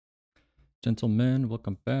Gentlemen,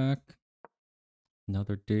 welcome back.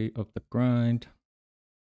 Another day of the grind. Okay,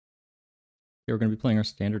 we're going to be playing our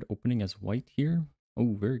standard opening as white here.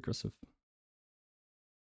 Oh, very aggressive.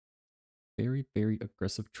 Very, very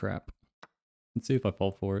aggressive trap. Let's see if I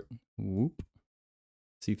fall for it. Whoop.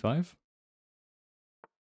 C5.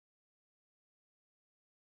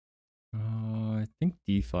 I think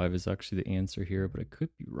D5 is actually the answer here, but I could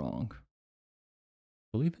be wrong. I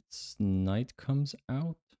believe it's knight comes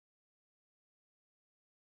out.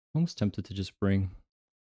 Almost tempted to just bring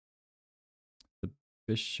the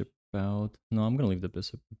bishop out. No, I'm going to leave the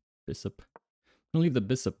bishop. I'm going to leave the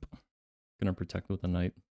bishop. Going to protect with the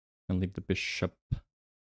knight and leave the bishop.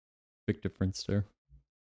 Big difference there.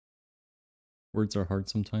 Words are hard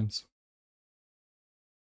sometimes.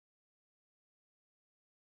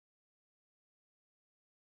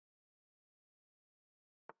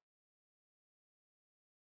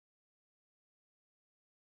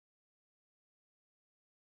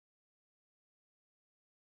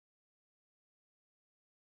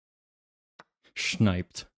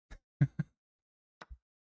 Sniped.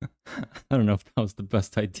 I don't know if that was the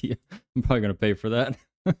best idea. I'm probably going to pay for that.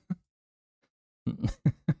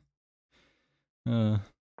 uh,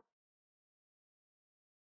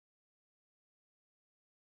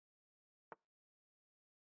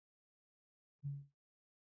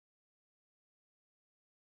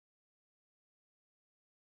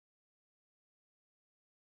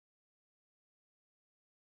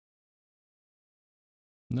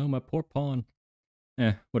 no, my poor pawn.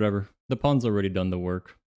 Whatever. The pawn's already done the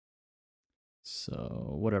work.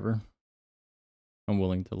 So, whatever. I'm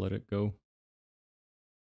willing to let it go.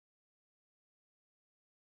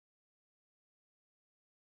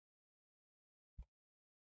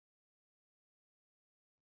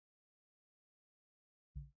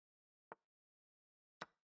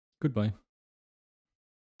 Goodbye.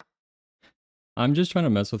 I'm just trying to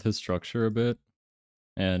mess with his structure a bit.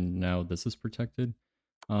 And now this is protected.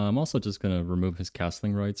 I'm also just going to remove his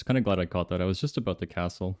castling rights. Kind of glad I caught that. I was just about to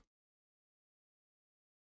castle.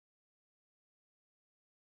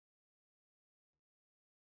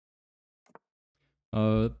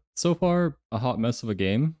 So far, a hot mess of a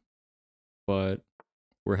game. But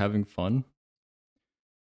we're having fun.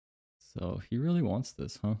 So he really wants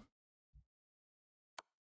this, huh?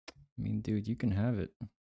 I mean, dude, you can have it.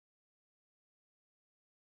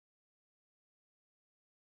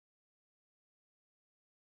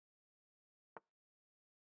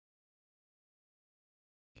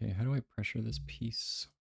 Okay, how do I pressure this piece?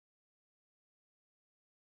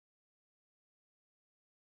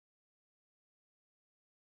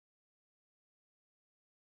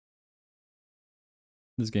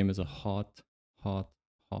 This game is a hot, hot,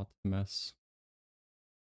 hot mess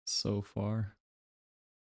so far.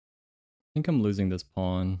 I think I'm losing this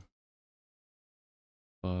pawn,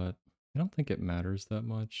 but I don't think it matters that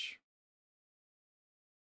much.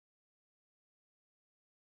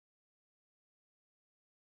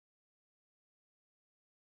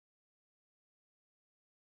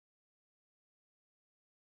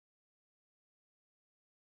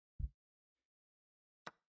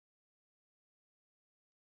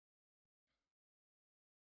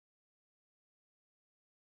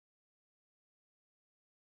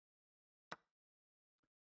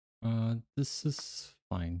 This is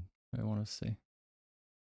fine, I want to say.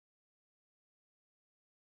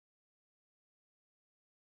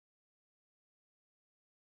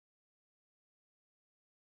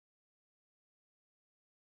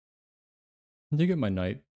 Did you get my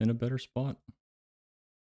knight in a better spot?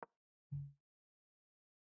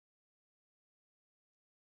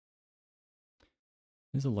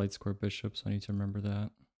 He's a light square bishop, so I need to remember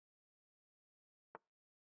that.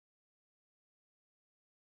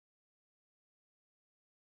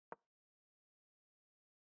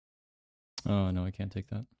 Oh, no, I can't take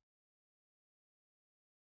that.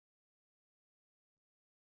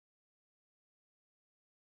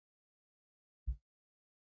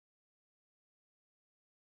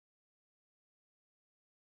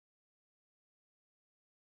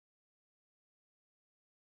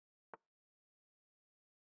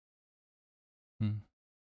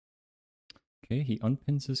 Okay, he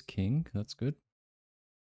unpins his king. That's good.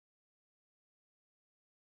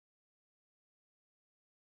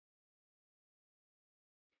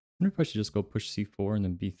 I wonder if I should just go push c4 and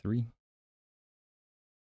then b3.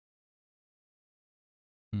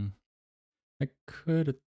 I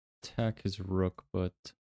could attack his rook,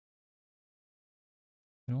 but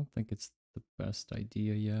I don't think it's the best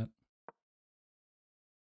idea yet.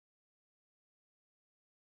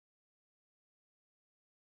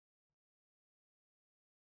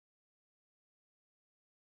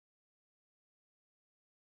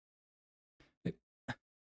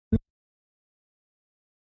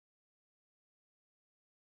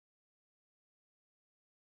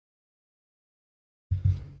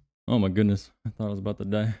 Oh my goodness, I thought I was about to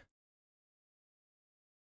die.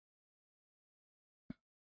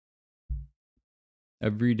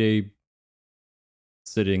 Every day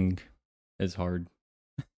sitting is hard.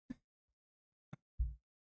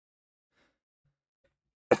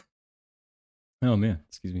 Oh man,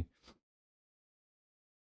 excuse me.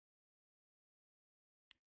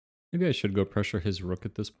 Maybe I should go pressure his rook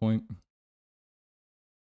at this point.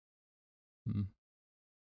 Hmm.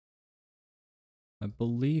 I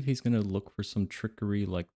believe he's gonna look for some trickery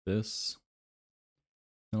like this.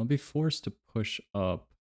 And I'll be forced to push up.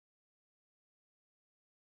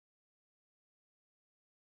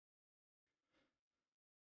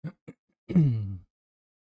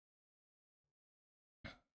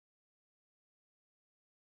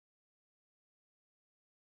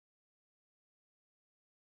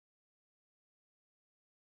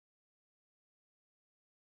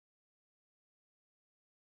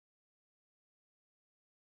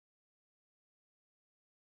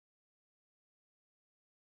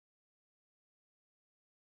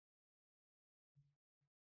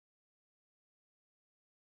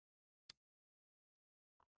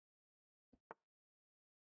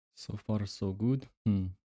 So far, so good.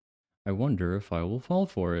 I wonder if I will fall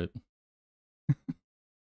for it.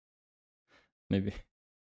 Maybe.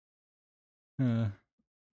 Uh,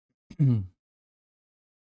 hmm.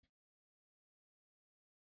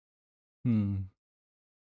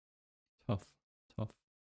 Tough. Tough.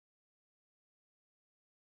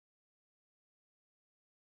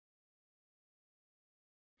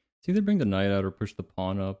 It's either bring the knight out or push the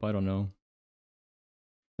pawn up. I don't know.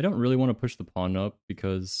 I don't really want to push the pawn up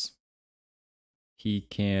because he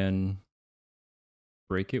can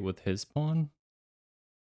break it with his pawn.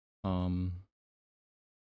 Um,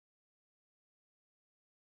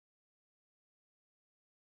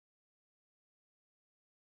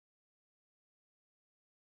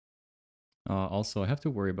 also, I have to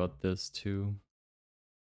worry about this too.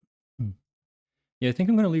 Yeah, I think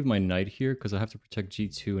I'm going to leave my knight here because I have to protect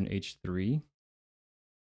g2 and h3.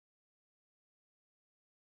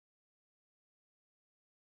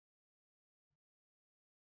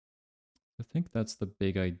 I think that's the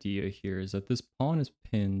big idea here, is that this pawn is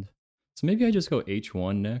pinned. So maybe I just go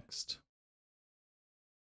h1 next.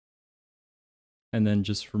 And then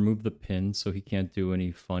just remove the pin so he can't do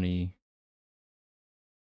any funny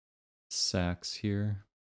sacks here.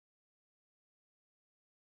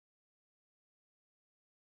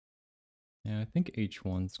 Yeah, I think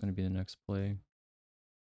h1 is going to be the next play.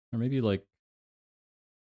 Or maybe like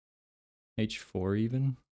h4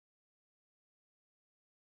 even.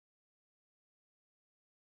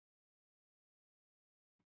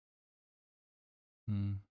 I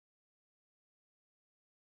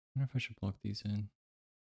wonder if I should block these in.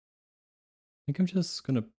 I think I'm just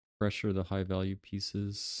going to pressure the high value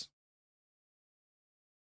pieces.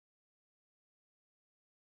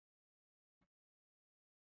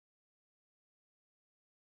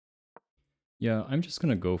 Yeah, I'm just going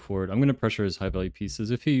to go for it. I'm going to pressure his high value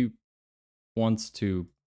pieces. If he wants to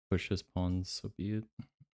push his pawns, so be it.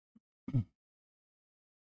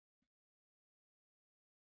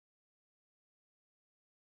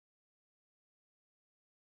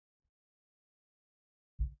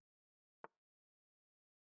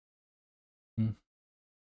 Hmm.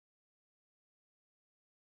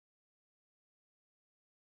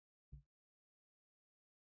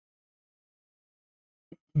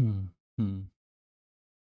 Hmm. Hmm.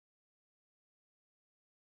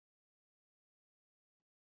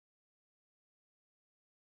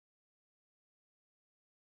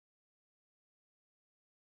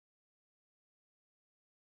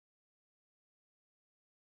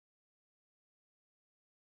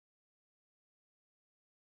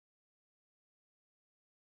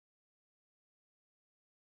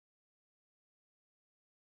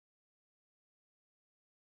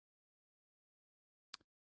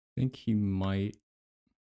 I think he might.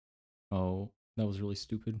 Oh, that was really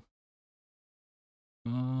stupid.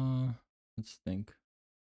 Let's think.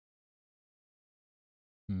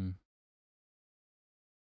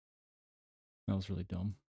 That was really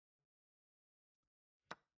dumb.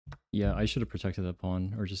 Yeah, I should have protected that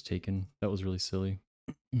pawn or just taken. That was really silly.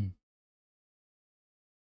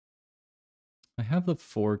 I have the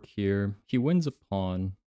fork here. He wins a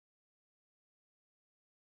pawn.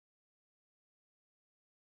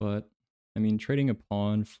 But, I mean, trading a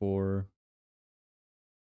pawn for...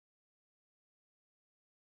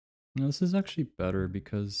 No, this is actually better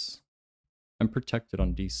because I'm protected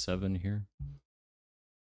on d7 here.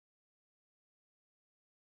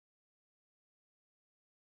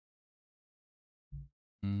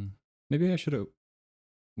 Maybe I should have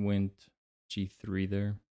went g3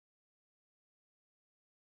 there.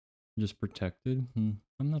 Just protected? I'm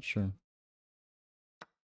not sure.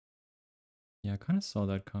 Yeah, I kind of saw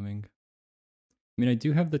that coming. I mean, I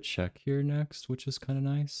do have the check here next, which is kind of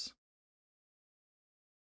nice.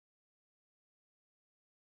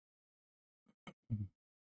 Mhm.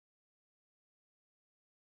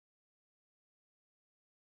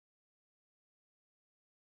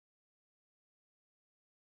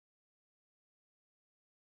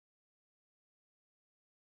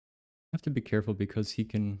 I have to be careful because he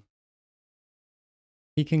can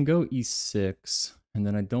go e6, and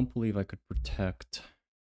then I don't believe I could protect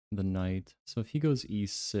the knight. So if he goes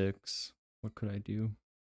e6, what could I do?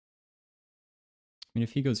 I mean,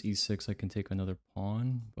 if he goes e6, I can take another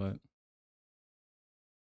pawn, but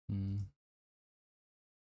I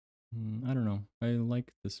don't know. I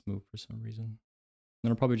like this move for some reason.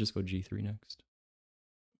 Then I'll probably just go g3 next.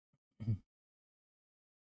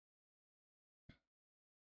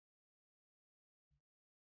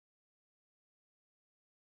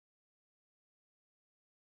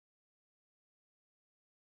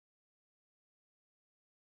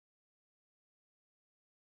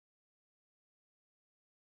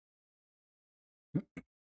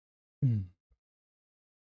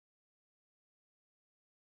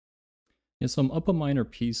 Yeah, so I'm up a minor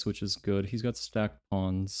piece, which is good. He's got stacked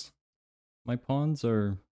pawns. My pawns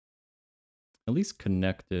are at least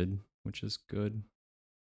connected, which is good.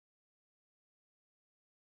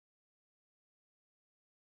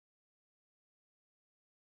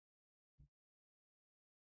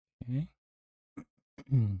 Okay.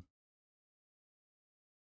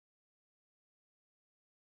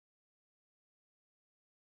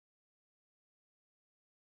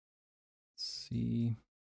 Let's see.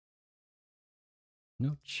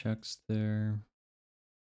 No checks there.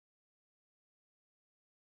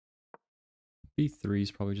 B3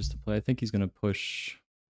 is probably just a play. I think he's going to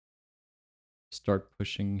start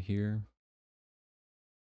pushing here.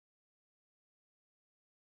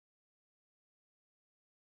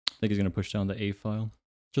 I think he's going to push down the A file.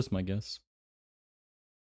 Just my guess.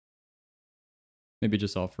 Maybe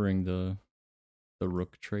just offering the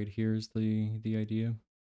rook trade here is the idea.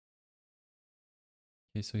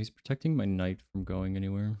 Okay, so he's protecting my knight from going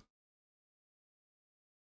anywhere.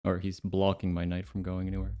 Or he's blocking my knight from going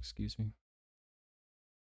anywhere, excuse me.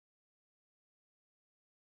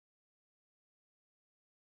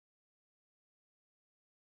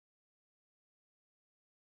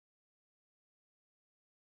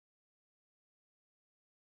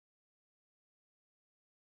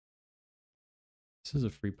 This is a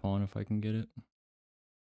free pawn if I can get it.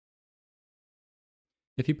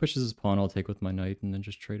 If he pushes his pawn, I'll take with my knight and then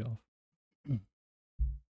just trade off.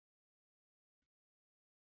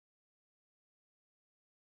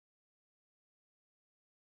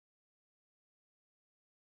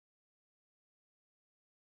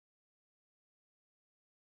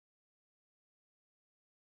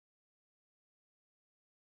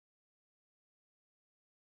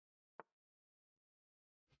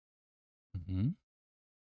 Mm-hmm.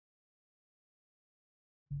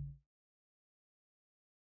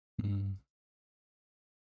 Mm.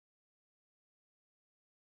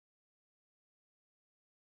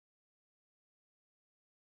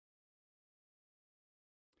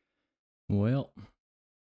 Well,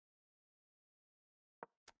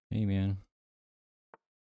 hey man.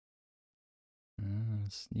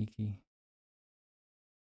 Sneaky.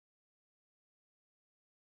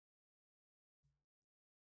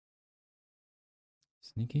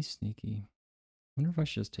 Sneaky, sneaky. Wonder if I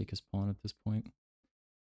should just take his pawn at this point.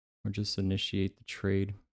 Or just initiate the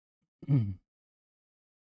trade.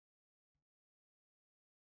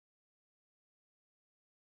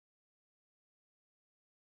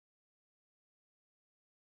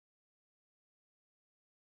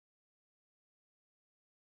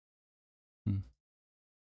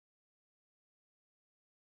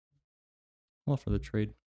 Well, for the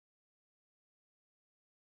trade.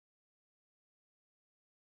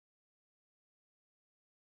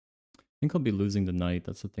 I think I'll be losing the knight.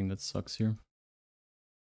 That's the thing that sucks here.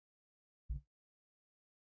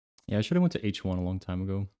 Yeah, I should have went to h1 a long time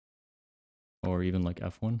ago. Or even like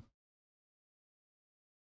f1.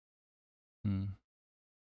 Yeah,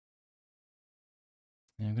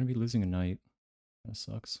 I'm gonna be losing a knight. That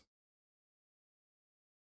sucks.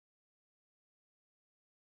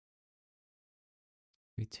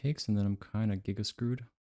 He takes and then I'm kind of giga screwed.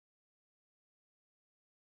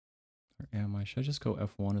 Or am I? Should I just go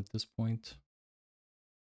f1 at this point?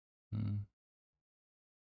 So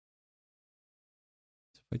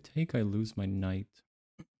if I take, I lose my knight.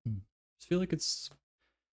 I just feel like it's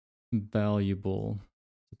valuable.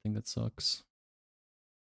 The thing that sucks.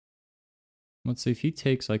 Let's see, if he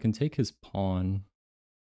takes, I can take his pawn.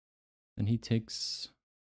 And he takes,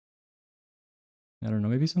 I don't know,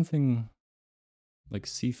 maybe something like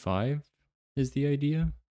c5 is the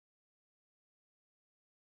idea.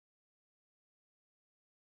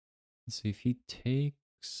 Let's see, if he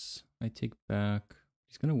takes, I take back.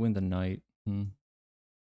 He's gonna win the knight.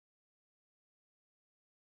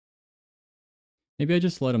 Maybe I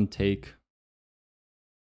just let him take.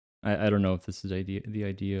 I don't know if this is the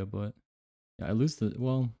idea, but yeah, I lose the,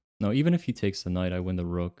 well, no, even if he takes the knight, I win the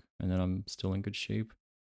rook, and then I'm still in good shape.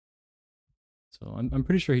 So I'm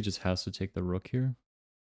pretty sure he just has to take the rook here.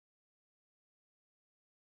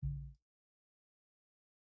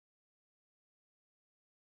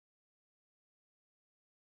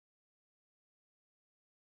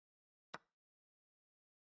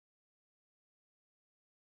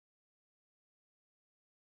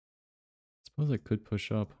 Suppose I could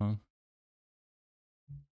push up, huh?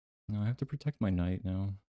 No, I have to protect my knight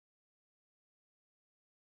now.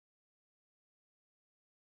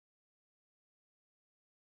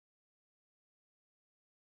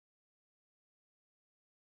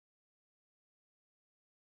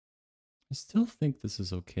 I still think this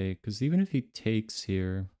is okay, because even if he takes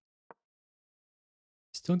here, I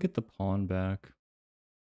still get the pawn back.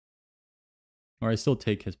 Or I still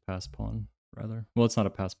take his pass pawn, rather. Well, it's not a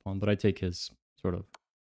pass pawn, but I take his sort of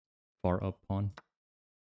far up pawn.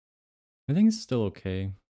 I think it's still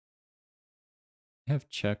okay. I have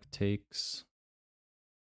check takes.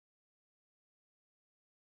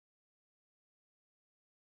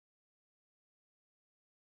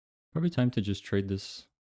 Probably time to just trade this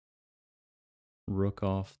rook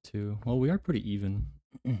off too. Well, we are pretty even.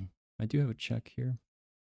 I do have a check here.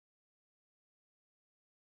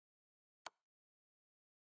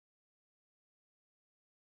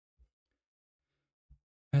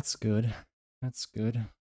 That's good. That's good.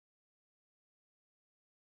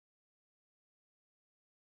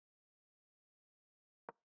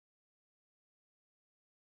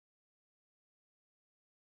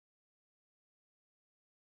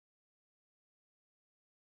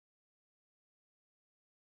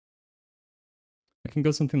 I can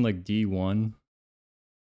go something like d1,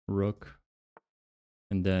 rook,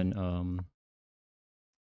 and then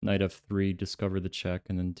knight f3, discover the check,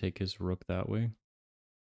 and then take his rook that way. I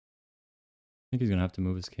think he's gonna have to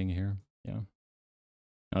move his king here. Yeah.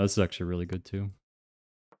 Oh, this is actually really good too.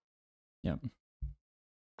 Yeah.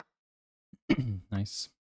 Nice.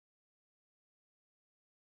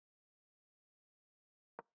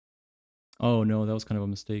 Oh no, that was kind of a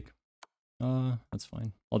mistake. That's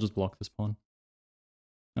fine. I'll just block this pawn.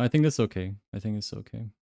 I think that's okay. I think it's okay.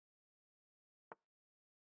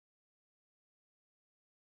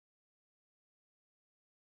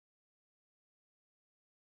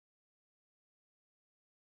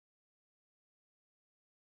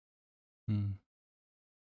 Hmm.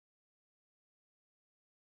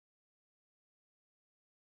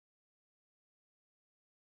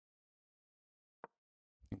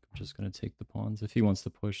 I think I'm just gonna take the pawns. If he wants to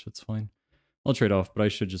push, that's fine. I'll trade off, but I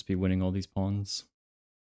should just be winning all these pawns.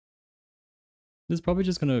 This is probably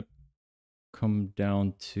just gonna come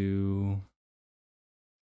down to...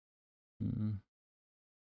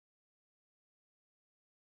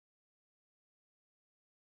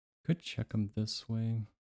 Could check him this way.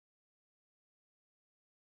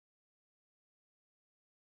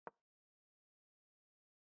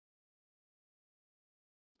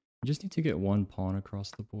 You just need to get one pawn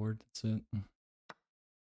across the board, that's it.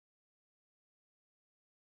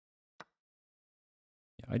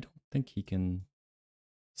 Yeah, I don't think he can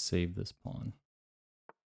save this pawn.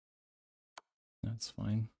 That's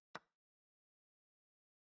fine.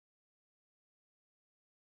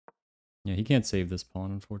 Yeah, he can't save this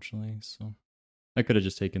pawn, unfortunately, so... I could have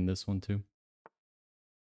just taken this one, too.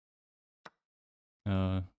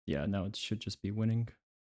 Yeah, now it should just be winning.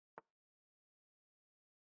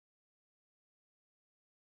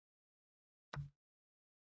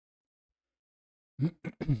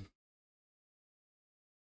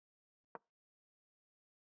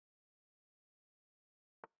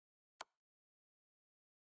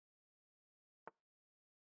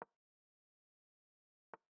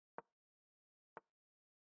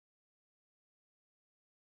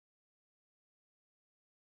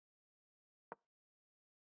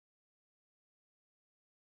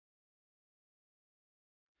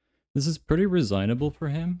 This is pretty resignable for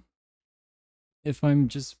him, if I'm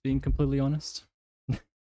just being completely honest.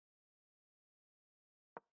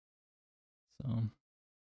 So...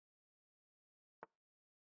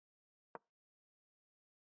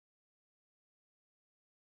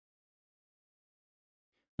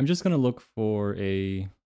 I'm just gonna look for a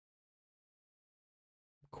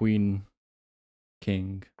queen,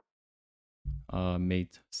 king,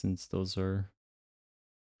 mate, since those are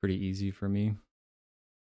pretty easy for me.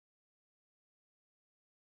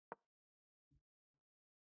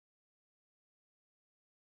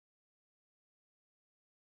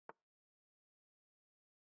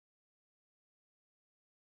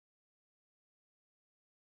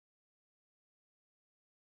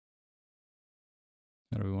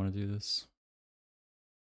 How do we want to do this?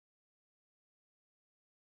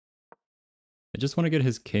 I just want to get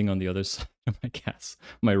his king on the other side of my castle.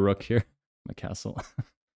 My rook here. My castle. What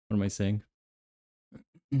am I saying?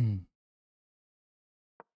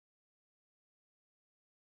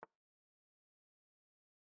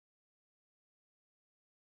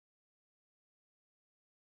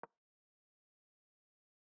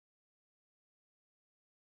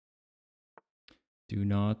 Do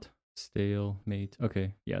not stalemate.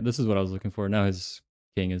 Okay, yeah, this is what I was looking for. Now his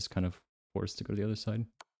king is kind of forced to go to the other side.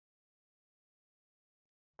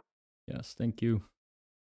 Yes, thank you.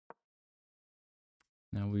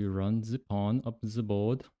 Now we run the pawn up the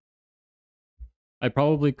board. I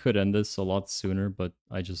probably could end this a lot sooner, but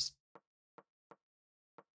I just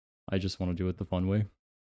want to do it the fun way.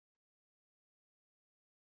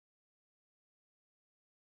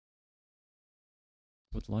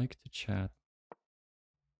 Would like to chat.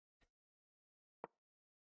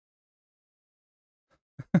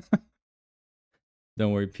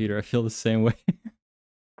 Don't worry, Peter. I feel the same way.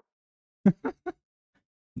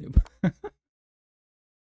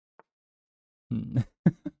 I'm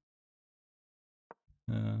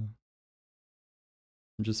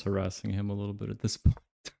just harassing him a little bit at this point.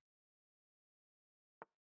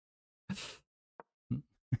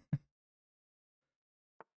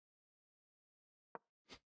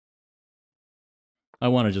 I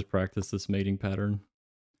want to just practice this mating pattern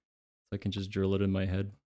so I can just drill it in my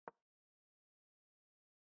head.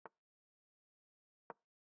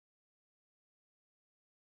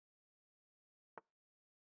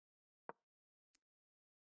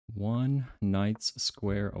 One knight's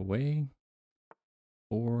square away,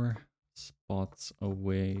 4 spots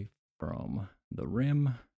away from the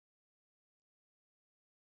rim.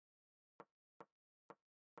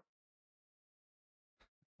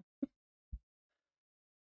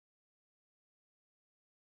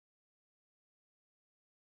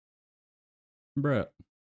 Bruh.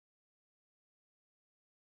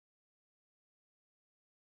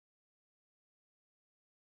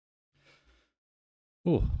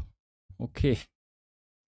 Oh, okay.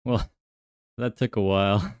 Well, that took a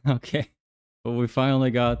while. Okay, but we finally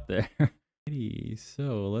got there.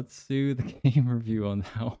 So let's do the game review on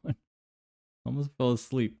that one. Almost fell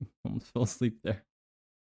asleep. Almost fell asleep there.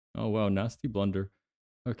 Oh wow, nasty blunder.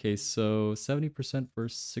 Okay, so 70%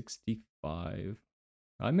 versus 65.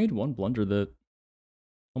 I made one blunder that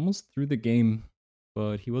almost threw the game,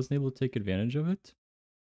 but he wasn't able to take advantage of it.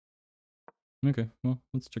 Okay, well,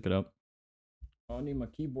 let's check it out. I need my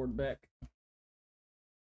keyboard back.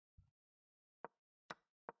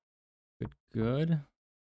 Good.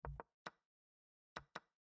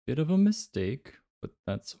 Bit of a mistake, but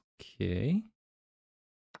that's okay.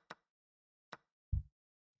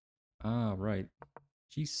 Ah, right.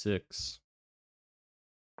 G6.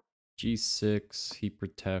 G6, he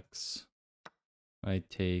protects. I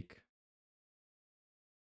take.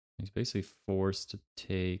 He's basically forced to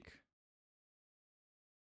take.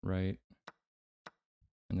 Right.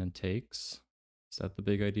 And then takes. Is that the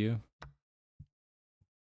big idea?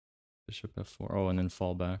 Bishop f4. Oh, and then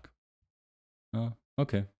fall back. Oh,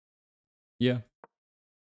 okay. Yeah.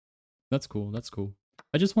 That's cool. That's cool.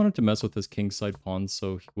 I just wanted to mess with his kingside pawn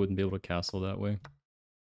so he wouldn't be able to castle that way.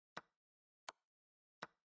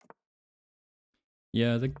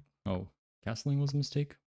 Yeah, oh, castling was a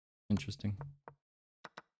mistake? Interesting.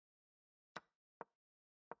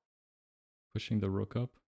 Pushing the rook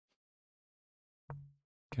up.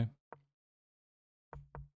 Okay.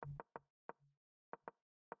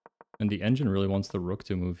 And the engine really wants the rook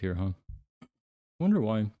to move here, huh? Wonder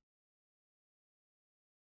why.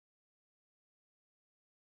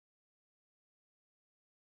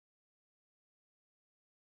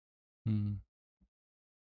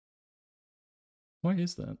 Why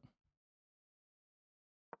is that?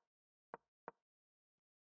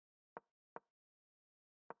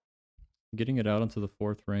 Getting it out onto the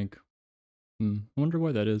 4th rank. I wonder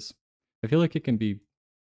why that is. I feel like it can be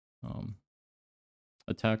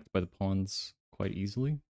attacked by the pawns quite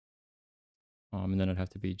easily. And then I'd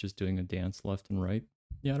have to be just doing a dance left and right.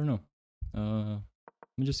 Yeah, I don't know.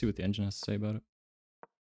 Let me just see what the engine has to say about it.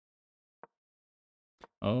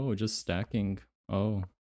 Oh, just stacking. Oh,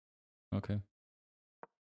 okay.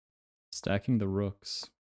 Stacking the rooks.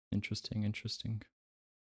 Interesting, interesting.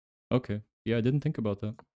 Okay. Yeah, I didn't think about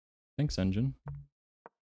that. Thanks, engine.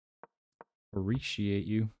 Appreciate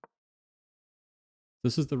you.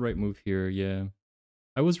 This is the right move here, yeah.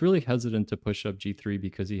 I was really hesitant to push up g3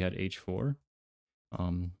 because he had h4.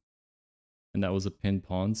 And that was a pin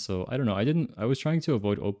pawn, so I don't know. I was trying to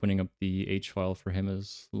avoid opening up the h-file for him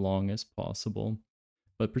as long as possible.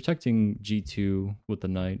 But protecting g2 with the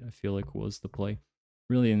knight, I feel like was the play.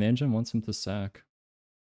 Really, and the engine wants him to sack.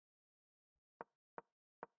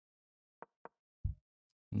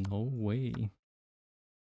 No way.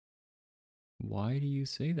 Why do you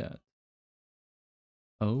say that?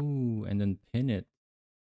 Oh, and then pin it.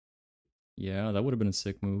 Yeah, that would have been a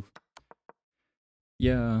sick move.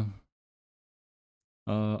 Yeah.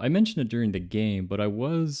 I mentioned it during the game, but I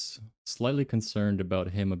was slightly concerned about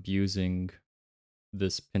him abusing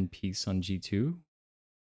this pin piece on g2.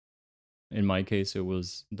 In my case, it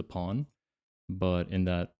was the pawn, but in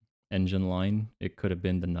that engine line, it could have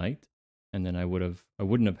been the knight, and then I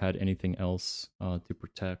wouldn't have had anything else to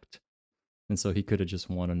protect, and so he could have just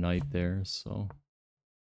won a knight there. So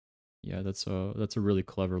yeah, that's a really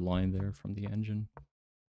clever line there from the engine.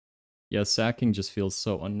 Yeah, sacking just feels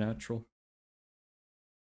so unnatural.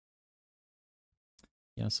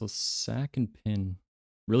 Yeah, so sack and pin,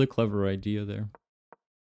 really clever idea there.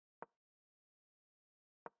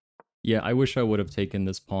 Yeah, I wish I would have taken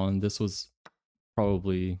this pawn. This was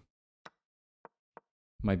probably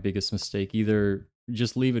my biggest mistake. Either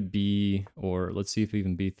just leave it B, or let's see if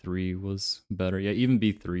even B3 was better. Yeah, even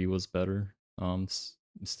B3 was better.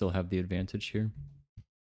 Still have the advantage here.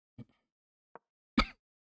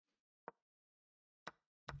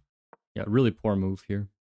 Yeah, really poor move here.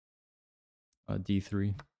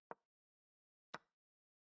 D3.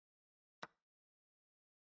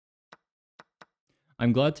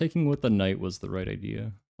 I'm glad taking with the knight was the right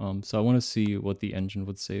idea. So I want to see what the engine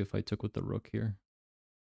would say if I took with the rook here.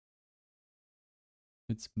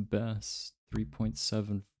 It's best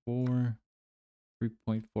 3.74,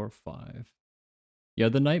 3.45. Yeah,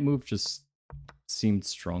 the knight move just seemed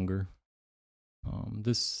stronger.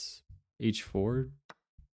 This h4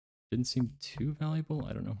 didn't seem too valuable.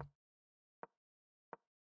 I don't know.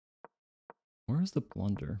 Where is the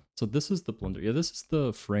blunder? So this is the blunder. Yeah, this is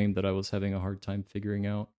the frame that I was having a hard time figuring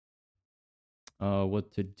out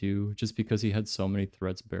what to do, just because he had so many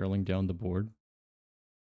threats barreling down the board.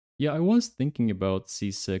 Yeah, I was thinking about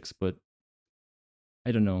c6, but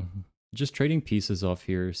I don't know. Just trading pieces off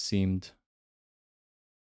here seemed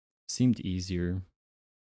easier.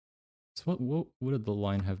 So what would the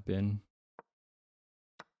line have been?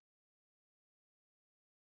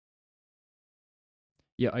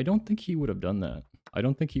 Yeah, I don't think he would have done that. I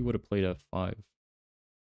don't think he would have played f5.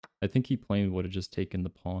 I think he plain would have just taken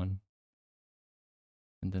the pawn.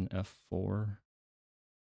 And then f4.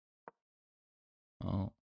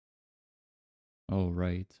 Oh. Oh,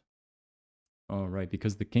 right. Oh, right,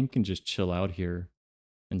 because the king can just chill out here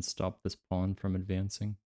and stop this pawn from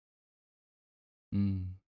advancing. Hmm.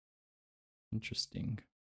 Interesting.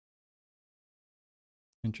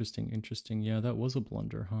 Interesting, interesting. Yeah, that was a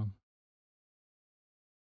blunder, huh?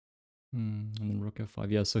 And then rook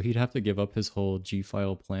f5. Yeah, so he'd have to give up his whole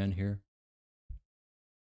g-file plan here.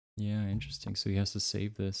 Yeah, interesting. So he has to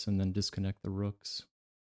save this and then disconnect the rooks.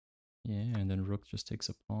 Yeah, and then rook just takes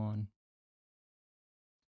a pawn.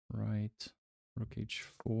 Right. Rook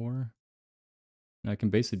h4. And I can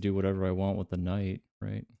basically do whatever I want with the knight,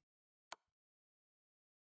 right?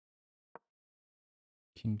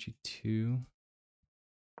 King g2.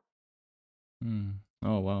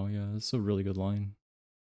 Oh, wow. Yeah, that's a really good line.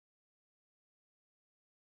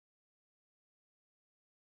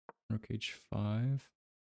 Rook h5.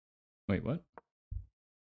 Wait, what?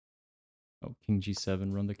 Oh, king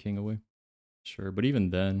g7, run the king away. Sure, but even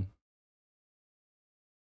then...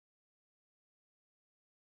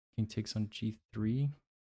 King takes on g3.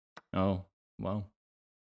 Oh, wow.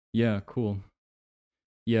 Yeah, cool.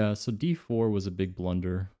 Yeah, so d4 was a big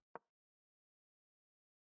blunder.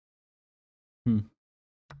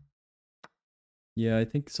 Yeah, I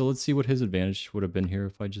think... So let's see what his advantage would have been here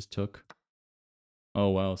if I just took... Oh,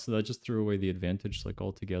 wow. So that just threw away the advantage, like,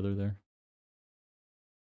 altogether there.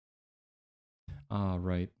 Ah,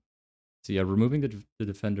 right. So yeah, removing the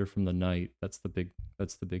defender from the knight, that's the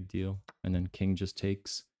big deal. And then king just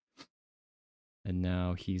takes. And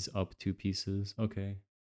now he's up 2 pieces. Okay.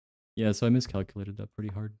 Yeah, so I miscalculated that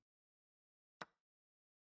pretty hard.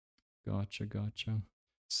 Gotcha, gotcha.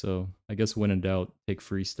 So I guess when in doubt, take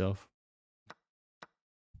free stuff.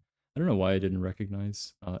 I don't know why I didn't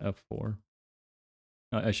recognize f4.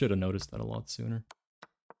 I should have noticed that a lot sooner.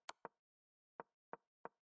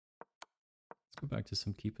 It's go back to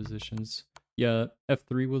some key positions. Yeah,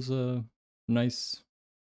 F3 was a nice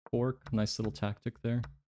fork, nice little tactic there.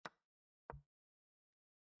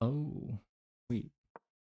 Oh, wait.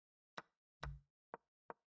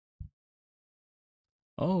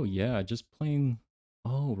 Oh yeah, just plain...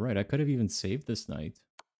 Oh, right, I could have even saved this knight.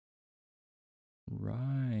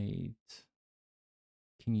 Right.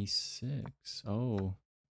 King e6. Oh.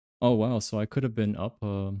 Oh, wow, so I could have been up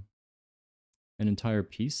an entire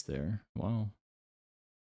piece there. Wow.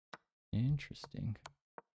 Interesting.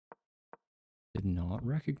 Did not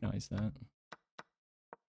recognize that.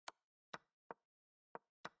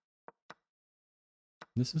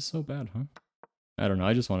 This is so bad, huh? I don't know,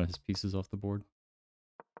 I just wanted his pieces off the board.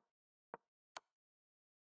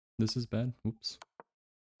 This is bad. Oops.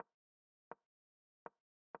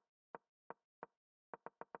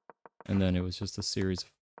 And then it was just a series of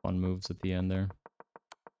fun moves at the end there.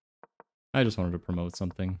 I just wanted to promote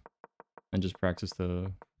something and just practice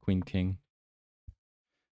the queen-king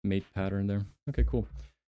mate pattern there. Okay, cool.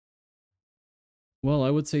 Well,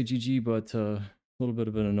 I would say GG, but a little bit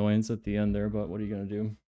of an annoyance at the end there, but what are you going to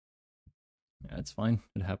do? Yeah, it's fine.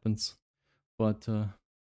 It happens. But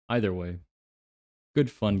either way, good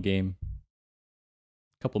fun game.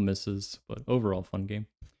 Couple misses, but overall fun game.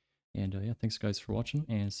 And yeah, thanks guys for watching,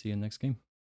 and see you in the next game.